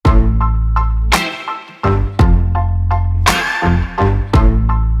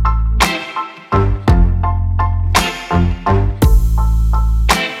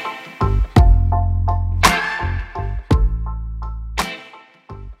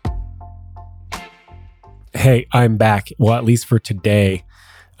Hey, I'm back. Well, at least for today.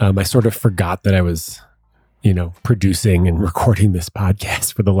 I sort of forgot that I was, producing and recording this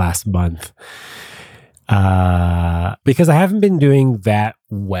podcast for the last month because I haven't been doing that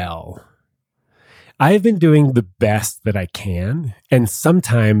well. I've been doing the best that I can, and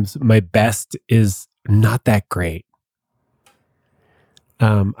sometimes my best is not that great.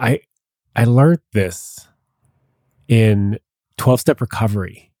 I learned this in 12-step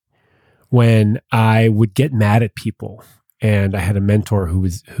recovery when I would get mad at people. And I had a mentor who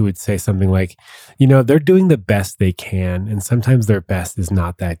would say something like, they're doing the best they can, and sometimes their best is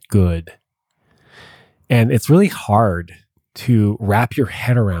not that good. And it's really hard to wrap your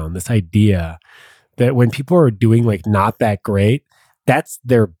head around this idea that when people are doing like not that great, that's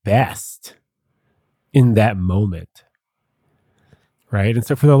their best in that moment. Right? And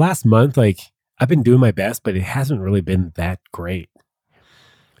so for the last month, I've been doing my best, but it hasn't really been that great.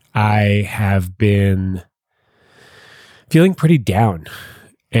 I have been feeling pretty down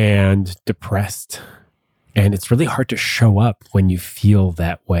and depressed. And it's really hard to show up when you feel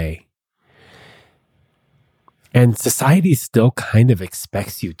that way. And society still kind of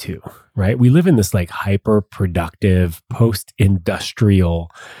expects you to, right? We live in this hyper productive,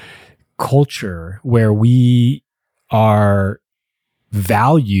 post-industrial culture where we are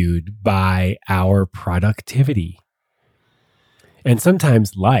valued by our productivity. And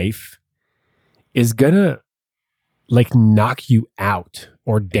sometimes life is gonna knock you out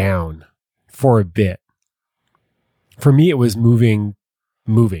or down for a bit. For me, it was moving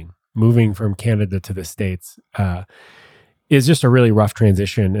from Canada to the States is just a really rough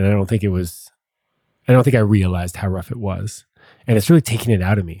transition. And I don't think I realized how rough it was. And it's really taking it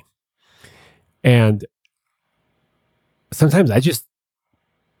out of me. And sometimes I just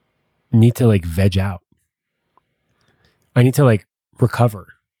need to veg out. I need to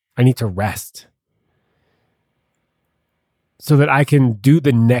recover. I need to rest so that I can do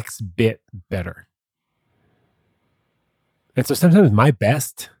the next bit better. And so sometimes my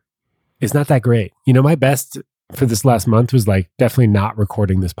best is not that great. My best for this last month was definitely not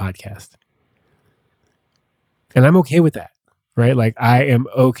recording this podcast. And I'm okay with that, right? I am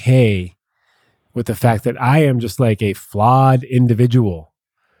okay with the fact that I am just a flawed individual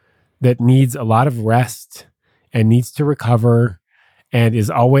that needs a lot of rest and needs to recover and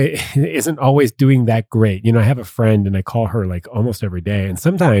isn't always doing that great. I have a friend and I call her almost every day. And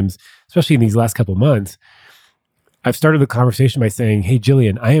sometimes, especially in these last couple of months, I've started the conversation by saying, "Hey,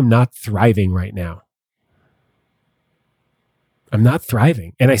 Jillian, I am not thriving right now. I'm not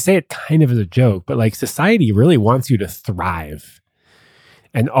thriving." And I say it kind of as a joke, but society really wants you to thrive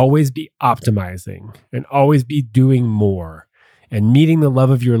and always be optimizing and always be doing more and meeting the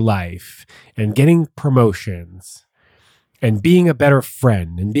love of your life and getting promotions and being a better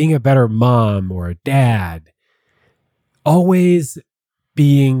friend and being a better mom or a dad. Always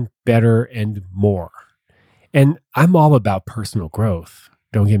being better and more. And I'm all about personal growth,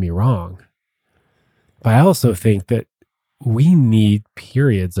 don't get me wrong. But I also think that we need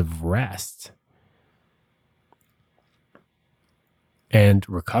periods of rest and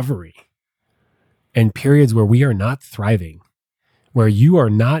recovery and periods where we are not thriving, where you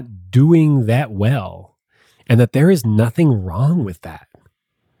are not doing that well, and that there is nothing wrong with that,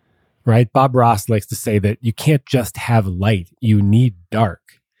 right? Bob Ross likes to say that you can't just have light, you need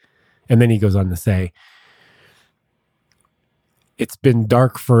dark. And then he goes on to say, "It's been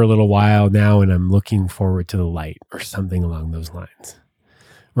dark for a little while now, and I'm looking forward to the light," or something along those lines,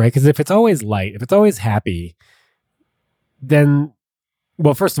 right? Because if it's always light, if it's always happy, then,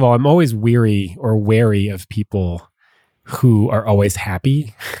 well, first of all, I'm always weary or wary of people who are always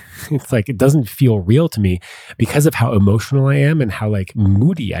happy. It's it doesn't feel real to me because of how emotional I am and how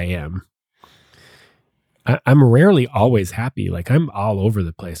moody I am. I'm rarely always happy. I'm all over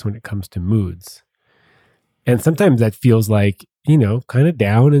the place when it comes to moods. And sometimes that feels kind of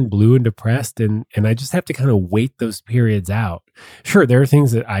down and blue and depressed. And I just have to kind of wait those periods out. Sure, there are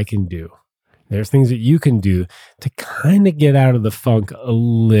things that I can do. There's things that you can do to kind of get out of the funk a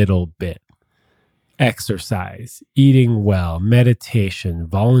little bit. Exercise, eating well, meditation,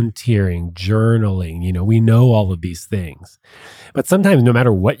 volunteering, journaling. We know all of these things. But sometimes no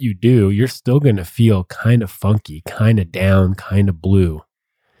matter what you do, you're still going to feel kind of funky, kind of down, kind of blue,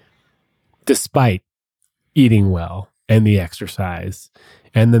 despite eating well and the exercise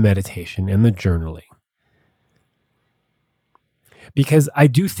and the meditation and the journaling. Because I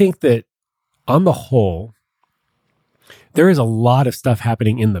do think that on the whole, there is a lot of stuff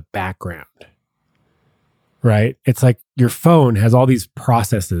happening in the background. Right? It's your phone has all these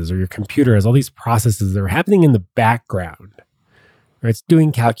processes, or your computer has all these processes that are happening in the background. Right? It's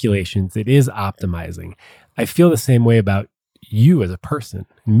doing calculations. It is optimizing. I feel the same way about you as a person,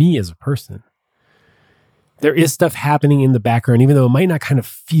 me as a person. There is stuff happening in the background, even though it might not kind of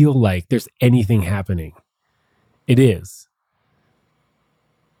feel like there's anything happening. It is.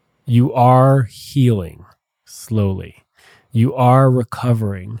 You are healing slowly. You are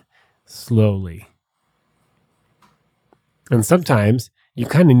recovering slowly. And sometimes you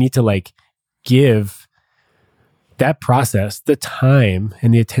kind of need to give that process the time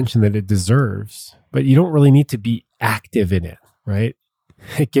and the attention that it deserves, but you don't really need to be active in it, right?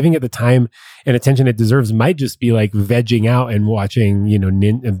 Giving it the time and attention it deserves might just be like vegging out and watching,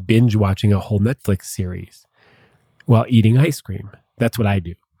 binge watching a whole Netflix series while eating ice cream. That's what I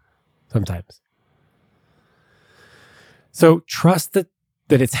do sometimes. So trust that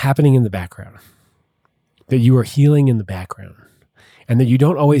it's happening in the background, that you are healing in the background, and that you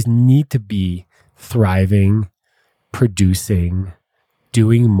don't always need to be thriving, producing,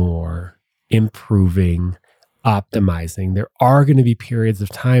 doing more, improving, optimizing. There are going to be periods of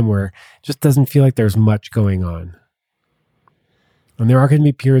time where it just doesn't feel like there's much going on. And there are going to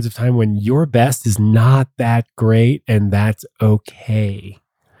be periods of time when your best is not that great, and that's okay.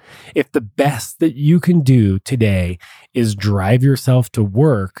 If the best that you can do today is drive yourself to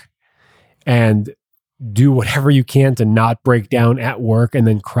work and do whatever you can to not break down at work and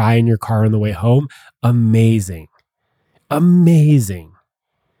then cry in your car on the way home, amazing. Amazing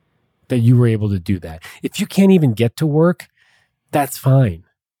that you were able to do that. If you can't even get to work, that's fine.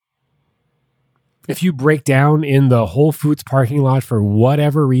 If you break down in the Whole Foods parking lot for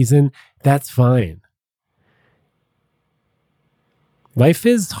whatever reason, that's fine. Life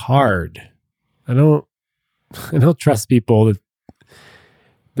is hard. I don't trust people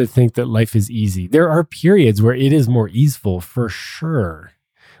that think that life is easy. There are periods where it is more easeful for sure.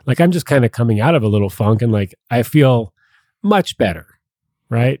 I'm just kind of coming out of a little funk and I feel much better,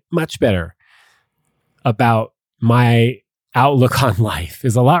 right? Much better about my outlook on life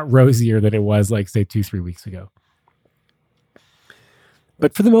is a lot rosier than it was say 2-3 weeks ago.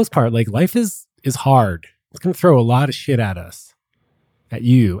 But for the most part, life is hard. It's going to throw a lot of shit at us, at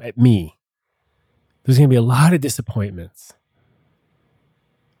you, at me. There's going to be a lot of disappointments.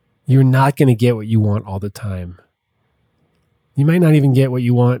 You're not going to get what you want all the time. You might not even get what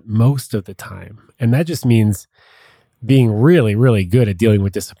you want most of the time. And that just means being really, really good at dealing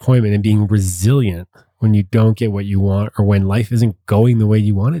with disappointment and being resilient when you don't get what you want or when life isn't going the way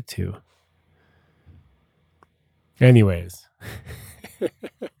you want it to. Anyways,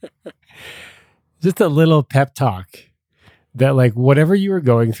 just a little pep talk that whatever you are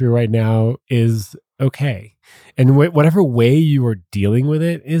going through right now is okay. And whatever way you are dealing with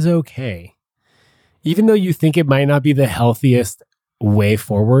it is okay. Even though you think it might not be the healthiest way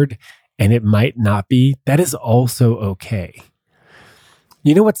forward, and it might not be, that is also okay.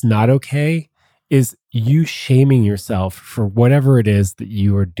 You know what's not okay is you shaming yourself for whatever it is that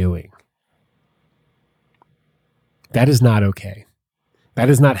you are doing. That is not okay. That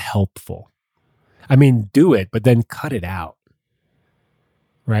is not helpful. I mean, do it, but then cut it out,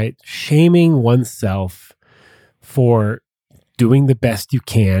 right? Shaming oneself for doing the best you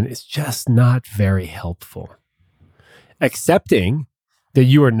can is just not very helpful. Accepting that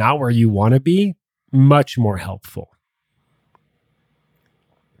you are not where you want to be, much more helpful.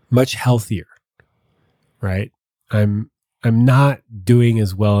 Much healthier, right? I'm not doing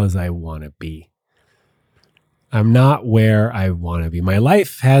as well as I want to be. I'm not where I want to be. My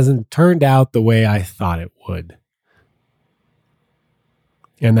life hasn't turned out the way I thought it would.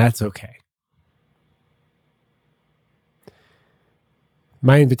 And that's okay.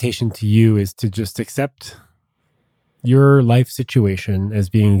 My invitation to you is to just accept your life situation as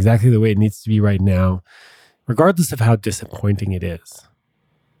being exactly the way it needs to be right now, regardless of how disappointing it is.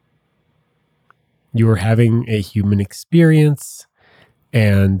 You are having a human experience,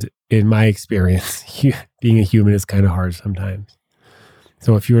 and in my experience, being a human is kind of hard sometimes.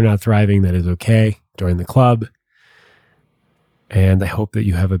 So if you're not thriving, that is okay. Join the club. And I hope that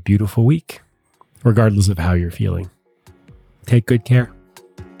you have a beautiful week, regardless of how you're feeling. Take good care.